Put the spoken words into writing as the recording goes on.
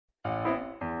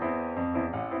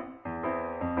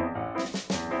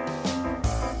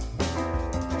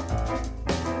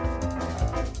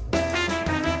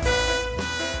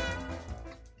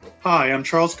Hi, I'm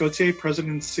Charles Gauthier,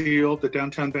 President and CEO of the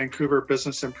Downtown Vancouver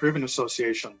Business Improvement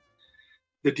Association.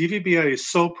 The DVBA is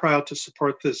so proud to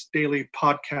support this daily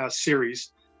podcast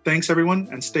series. Thanks, everyone,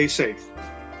 and stay safe.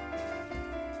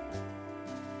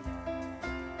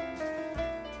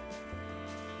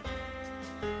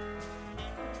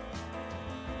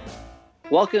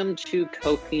 Welcome to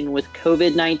Coping with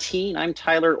COVID-19. I'm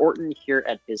Tyler Orton here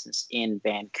at Business in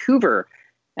Vancouver.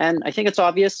 And I think it's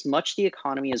obvious much of the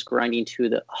economy is grinding to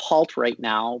the halt right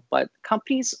now, but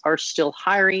companies are still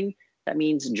hiring. That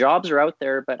means jobs are out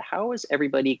there, but how is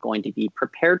everybody going to be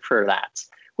prepared for that?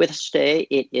 With us today,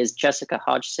 it is Jessica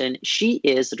Hodgson. She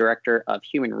is the Director of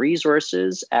Human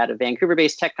Resources at a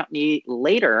Vancouver-based tech company.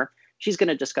 Later, she's going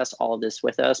to discuss all of this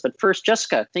with us. But first,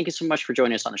 Jessica, thank you so much for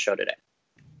joining us on the show today.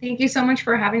 Thank you so much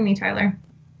for having me, Tyler.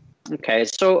 Okay,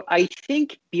 so I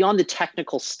think beyond the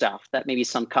technical stuff that maybe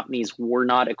some companies were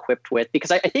not equipped with,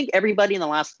 because I think everybody in the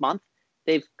last month,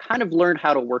 they've kind of learned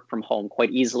how to work from home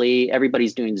quite easily.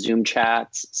 Everybody's doing Zoom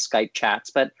chats, Skype chats,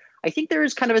 but I think there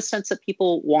is kind of a sense that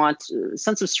people want, a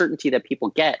sense of certainty that people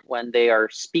get when they are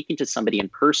speaking to somebody in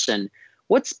person.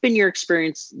 What's been your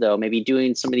experience, though, maybe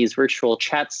doing some of these virtual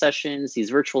chat sessions,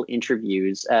 these virtual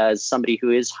interviews as somebody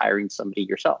who is hiring somebody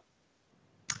yourself?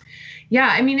 Yeah,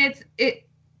 I mean, it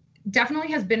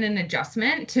definitely has been an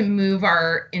adjustment to move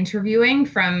our interviewing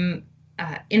from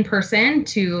in person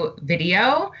to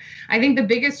video. I think the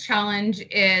biggest challenge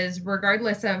is,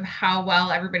 regardless of how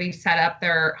well everybody set up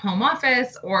their home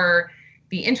office or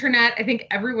the internet, I think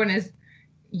everyone is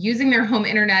using their home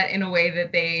internet in a way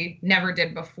that they never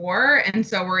did before. And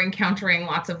so we're encountering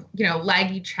lots of,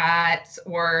 laggy chats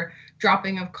or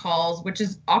dropping of calls, which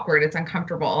is awkward. It's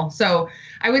uncomfortable. So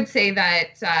I would say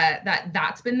that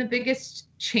that's been the biggest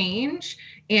change.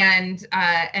 And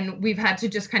we've had to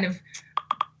just kind of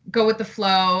go with the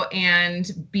flow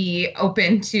and be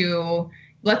open to,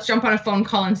 let's jump on a phone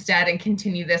call instead and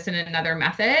continue this in another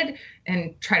method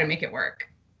and try to make it work.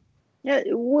 Yeah,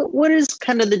 what is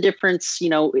kind of the difference?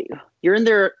 You're in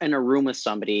there in a room with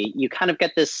somebody, you kind of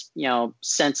get this,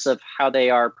 sense of how they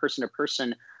are person to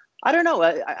person. I don't know.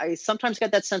 I sometimes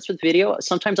get that sense with video.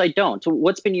 Sometimes I don't. So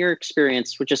what's been your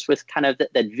experience with kind of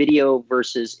that video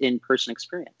versus in-person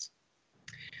experience?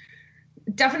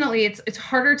 Definitely, it's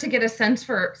harder to get a sense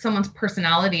for someone's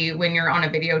personality when you're on a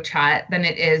video chat than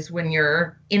it is when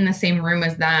you're in the same room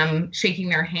as them, shaking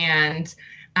their hand.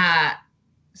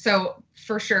 So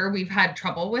for sure, we've had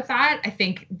trouble with that. I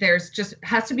think there's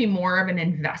has to be more of an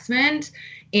investment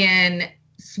in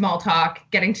small talk,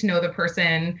 getting to know the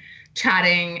person,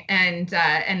 chatting, and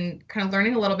kind of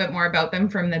learning a little bit more about them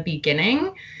from the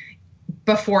beginning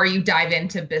before you dive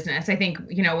into business. I think,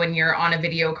 when you're on a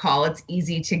video call, it's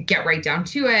easy to get right down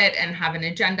to it and have an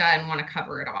agenda and want to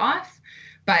cover it off.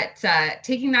 But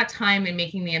taking that time and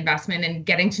making the investment and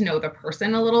getting to know the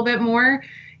person a little bit more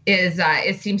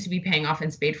it seems to be paying off in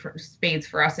spades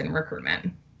for us in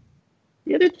recruitment.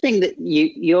 The other thing that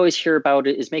you always hear about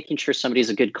is making sure somebody's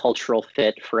a good cultural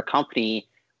fit for a company.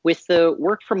 With the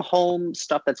work from home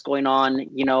stuff that's going on,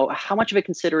 how much of a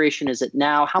consideration is it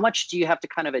now? How much do you have to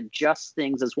kind of adjust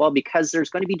things as well? Because there's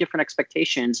going to be different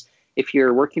expectations. If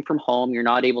you're working from home, you're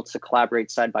not able to collaborate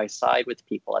side by side with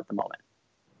people at the moment.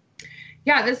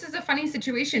 Yeah, this is a funny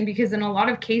situation because in a lot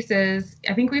of cases,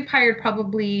 I think we've hired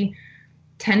probably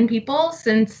 10 people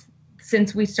since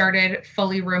we started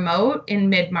fully remote in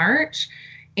mid-March.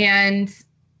 And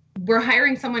we're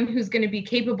hiring someone who's going to be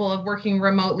capable of working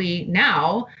remotely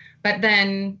now, but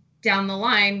then down the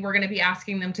line, we're going to be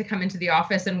asking them to come into the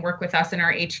office and work with us in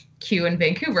our HQ in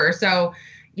Vancouver. So,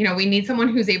 we need someone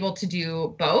who's able to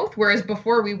do both, whereas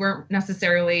before we weren't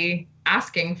necessarily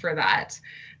asking for that.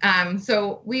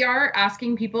 So we are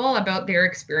asking people about their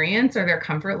experience or their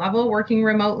comfort level working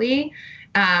remotely.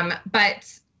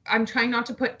 But I'm trying not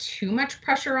to put too much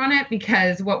pressure on it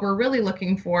because what we're really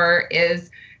looking for is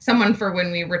someone for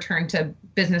when we return to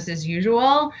business as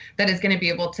usual that is going to be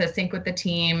able to sync with the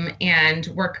team and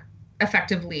work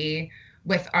effectively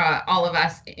with all of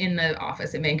us in the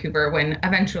office in Vancouver when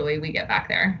eventually we get back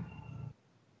there.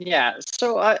 Yeah.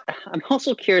 So I'm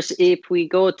also curious if we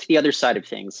go to the other side of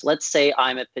things. Let's say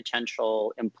I'm a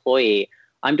potential employee.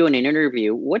 I'm doing an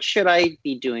interview. What should I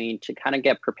be doing to kind of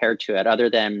get prepared to it other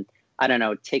than, I don't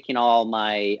know, taking all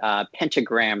my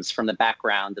pentagrams from the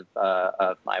background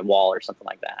of my wall or something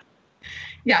like that?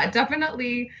 Yeah,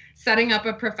 definitely setting up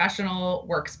a professional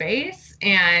workspace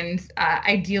and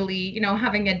ideally,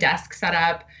 having a desk set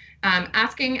up,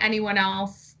 asking anyone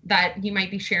else that you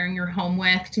might be sharing your home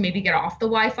with to maybe get off the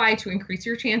Wi-Fi to increase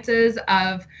your chances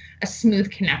of a smooth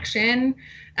connection.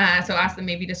 So ask them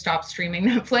maybe to stop streaming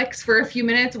Netflix for a few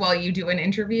minutes while you do an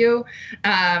interview.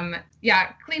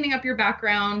 Cleaning up your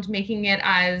background, making it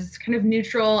as kind of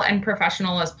neutral and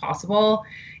professional as possible.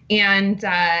 And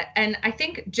I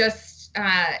think just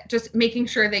making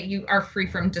sure that you are free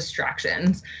from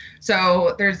distractions.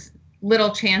 So there's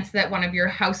little chance that one of your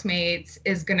housemates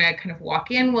is going to kind of walk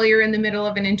in while you're in the middle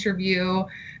of an interview.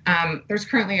 There's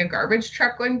currently a garbage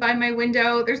truck going by my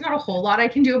window. There's not a whole lot I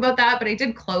can do about that, but I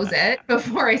did close it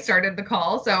before I started the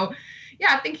call. So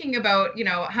thinking about,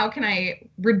 how can I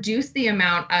reduce the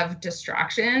amount of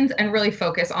distractions and really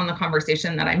focus on the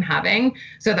conversation that I'm having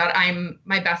so that I'm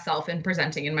my best self and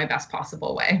presenting in my best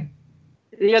possible way.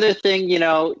 The other thing,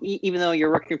 even though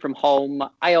you're working from home,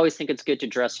 I always think it's good to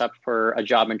dress up for a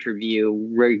job interview,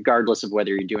 regardless of whether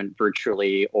you're doing it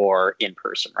virtually or in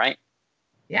person, right?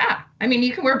 Yeah. I mean,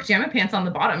 you can wear pajama pants on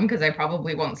the bottom because I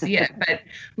probably won't see it, but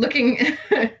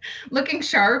looking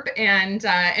sharp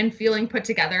and feeling put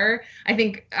together, I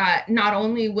think not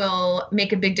only will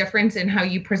make a big difference in how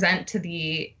you present to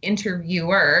the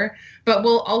interviewer, but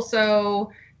will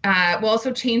also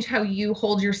change how you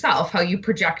hold yourself, how you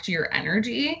project your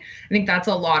energy. I think that's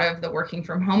a lot of the working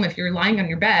from home. If you're lying on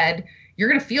your bed, you're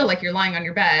going to feel like you're lying on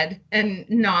your bed and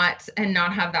not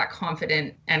have that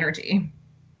confident energy.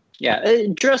 Yeah,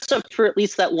 dress up for at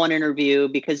least that one interview,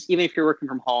 because even if you're working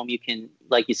from home, you can,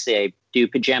 like you say, do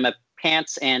pajama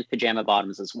pants and pajama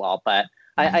bottoms as well. But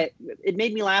it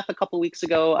made me laugh a couple of weeks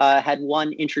ago. I had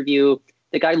one interview.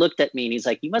 The guy looked at me and he's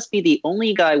like, "You must be the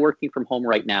only guy working from home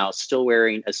right now still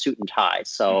wearing a suit and tie."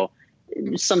 So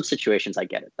some situations I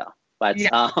get it though. But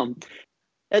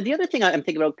the other thing I'm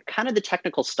thinking about, kind of the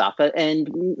technical stuff.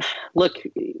 And look,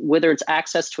 whether it's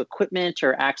access to equipment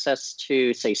or access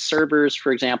to, say, servers,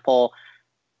 for example,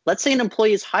 let's say an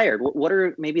employee is hired. What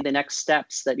are maybe the next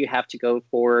steps that you have to go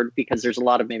forward? Because there's a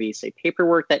lot of maybe, say,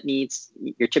 paperwork that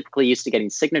you're typically used to getting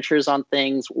signatures on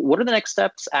things. What are the next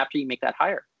steps after you make that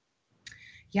hire?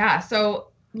 Yeah.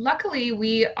 So luckily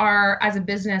we are, as a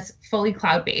business, fully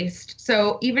cloud-based.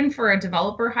 So even for a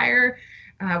developer hire,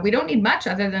 we don't need much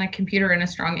other than a computer and a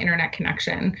strong internet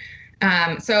connection.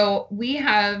 So we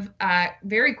have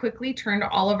very quickly turned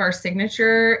all of our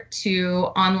signature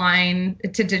to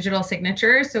digital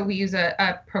signature. So we use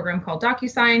a program called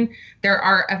DocuSign.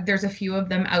 There's a few of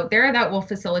them out there that will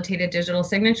facilitate a digital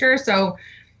signature. So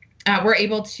we're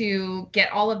able to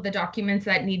get all of the documents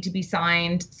that need to be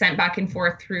signed, sent back and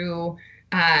forth through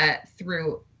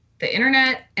the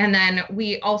internet. And then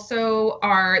we also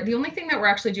the only thing that we're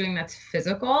actually doing that's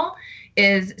physical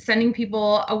is sending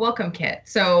people a welcome kit.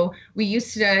 So we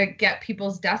used to get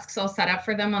people's desks all set up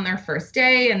for them on their first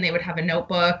day, and they would have a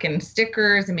notebook and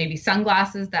stickers and maybe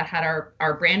sunglasses that had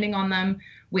our branding on them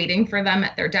waiting for them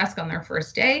at their desk on their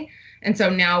first day. And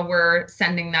so now we're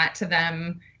sending that to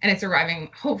them, and it's arriving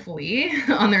hopefully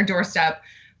on their doorstep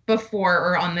before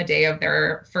or on the day of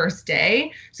their first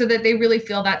day, so that they really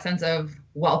feel that sense of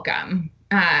welcome.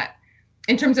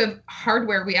 In terms of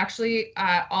hardware, we actually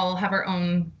all have our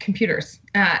own computers.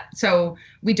 So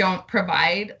we don't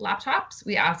provide laptops.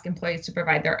 We ask employees to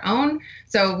provide their own.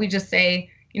 So we just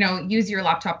say, use your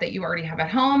laptop that you already have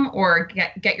at home, or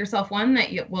get yourself one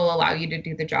that will allow you to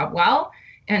do the job well.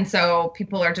 And so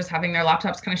people are just having their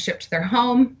laptops kind of shipped to their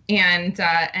home and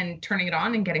turning it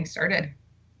on and getting started.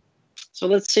 So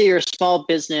let's say you're a small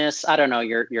business. I don't know,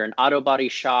 you're an auto body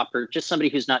shop, or just somebody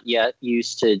who's not yet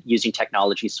used to using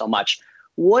technology so much.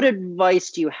 What advice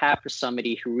do you have for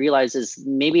somebody who realizes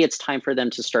maybe it's time for them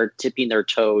to start dipping their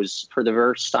toes for the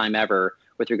first time ever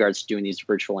with regards to doing these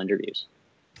virtual interviews?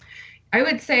 I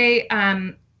would say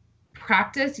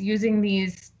practice using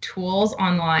these tools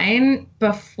online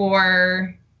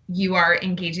before you are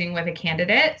engaging with a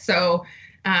candidate. So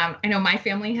I know my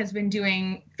family has been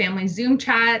doing family Zoom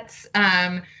chats.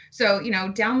 So,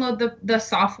 download the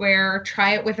software,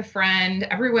 try it with a friend.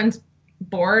 Everyone's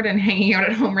bored and hanging out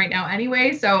at home right now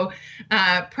anyway. So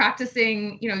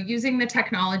practicing, using the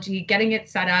technology, getting it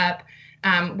set up.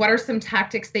 What are some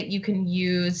tactics that you can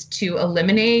use to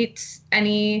eliminate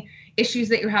any issues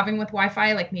that you're having with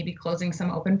Wi-Fi, like maybe closing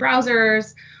some open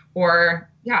browsers, or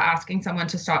asking someone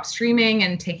to stop streaming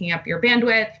and taking up your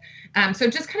bandwidth. So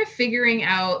just kind of figuring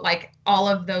out like all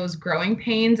of those growing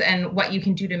pains and what you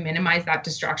can do to minimize that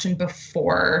distraction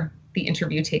before the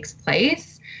interview takes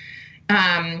place.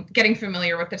 Getting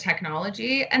familiar with the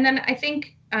technology. And then I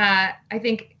think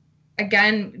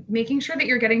again, making sure that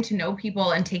you're getting to know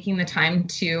people and taking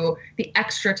the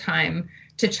extra time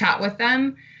to chat with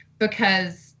them,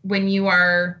 because when you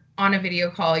are on a video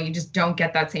call, you just don't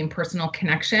get that same personal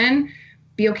connection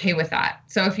be okay with that.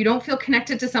 So if you don't feel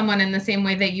connected to someone in the same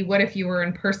way that you would if you were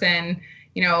in person,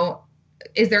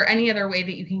 is there any other way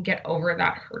that you can get over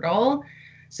that hurdle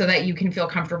so that you can feel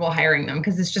comfortable hiring them?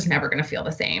 Because it's just never going to feel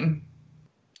the same.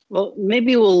 Well,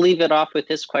 maybe we'll leave it off with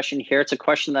this question here. It's a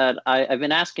question that I've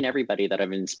been asking everybody that I've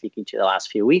been speaking to the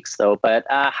last few weeks, though. But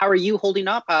how are you holding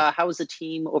up? How is the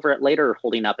team over at Later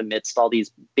holding up amidst all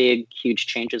these big, huge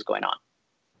changes going on?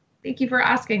 Thank you for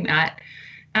asking that.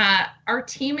 Our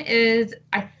team is,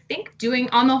 I think, doing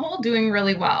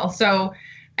really well. So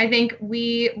I think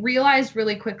we realized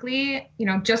really quickly,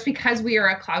 just because we are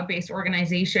a cloud-based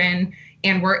organization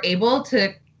and we're able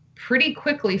to pretty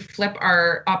quickly flip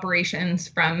our operations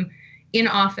from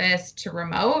in-office to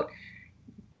remote,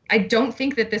 I don't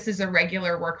think that this is a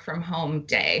regular work from home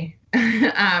day.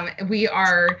 We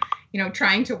are,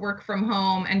 trying to work from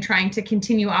home and trying to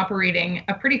continue operating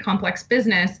a pretty complex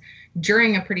business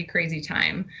during a pretty crazy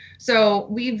time. So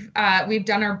we've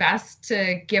done our best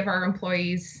to give our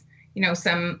employees,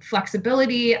 some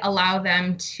flexibility, allow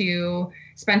them to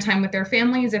spend time with their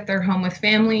families if they're home with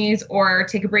families, or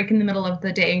take a break in the middle of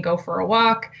the day and go for a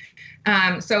walk.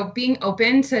 So being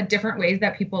open to different ways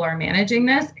that people are managing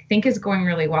this, I think, is going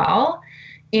really well.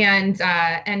 And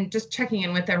just checking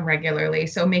in with them regularly.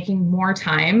 So making more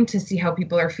time to see how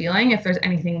people are feeling, if there's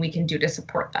anything we can do to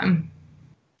support them.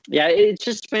 Yeah, it's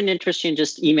just been interesting,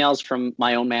 just emails from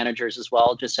my own managers as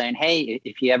well, just saying, hey,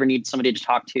 if you ever need somebody to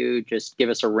talk to, just give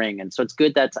us a ring. And so it's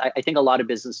good that I think a lot of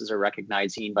businesses are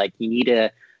recognizing, like, you need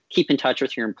to keep in touch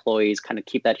with your employees, kind of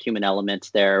keep that human element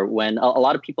there when a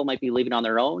lot of people might be living on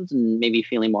their own and maybe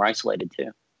feeling more isolated too.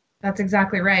 That's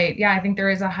exactly right. Yeah, I think there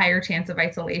is a higher chance of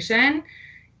isolation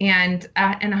and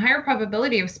a higher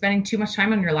probability of spending too much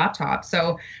time on your laptop.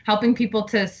 So helping people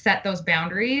to set those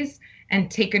boundaries and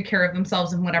take good care of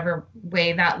themselves in whatever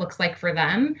way that looks like for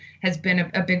them has been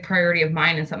a big priority of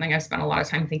mine and something I've spent a lot of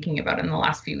time thinking about in the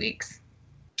last few weeks.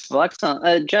 Well,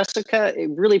 excellent. Jessica, I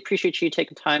really appreciate you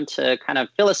taking time to kind of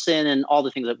fill us in and all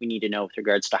the things that we need to know with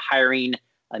regards to hiring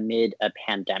amid a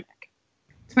pandemic.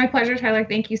 It's my pleasure, Tyler.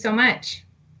 Thank you so much.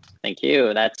 Thank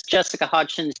you. That's Jessica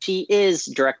Hodgson. She is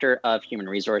Director of Human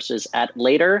Resources at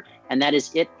Later. And that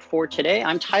is it for today.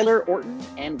 I'm Tyler Orton,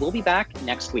 and we'll be back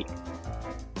next week.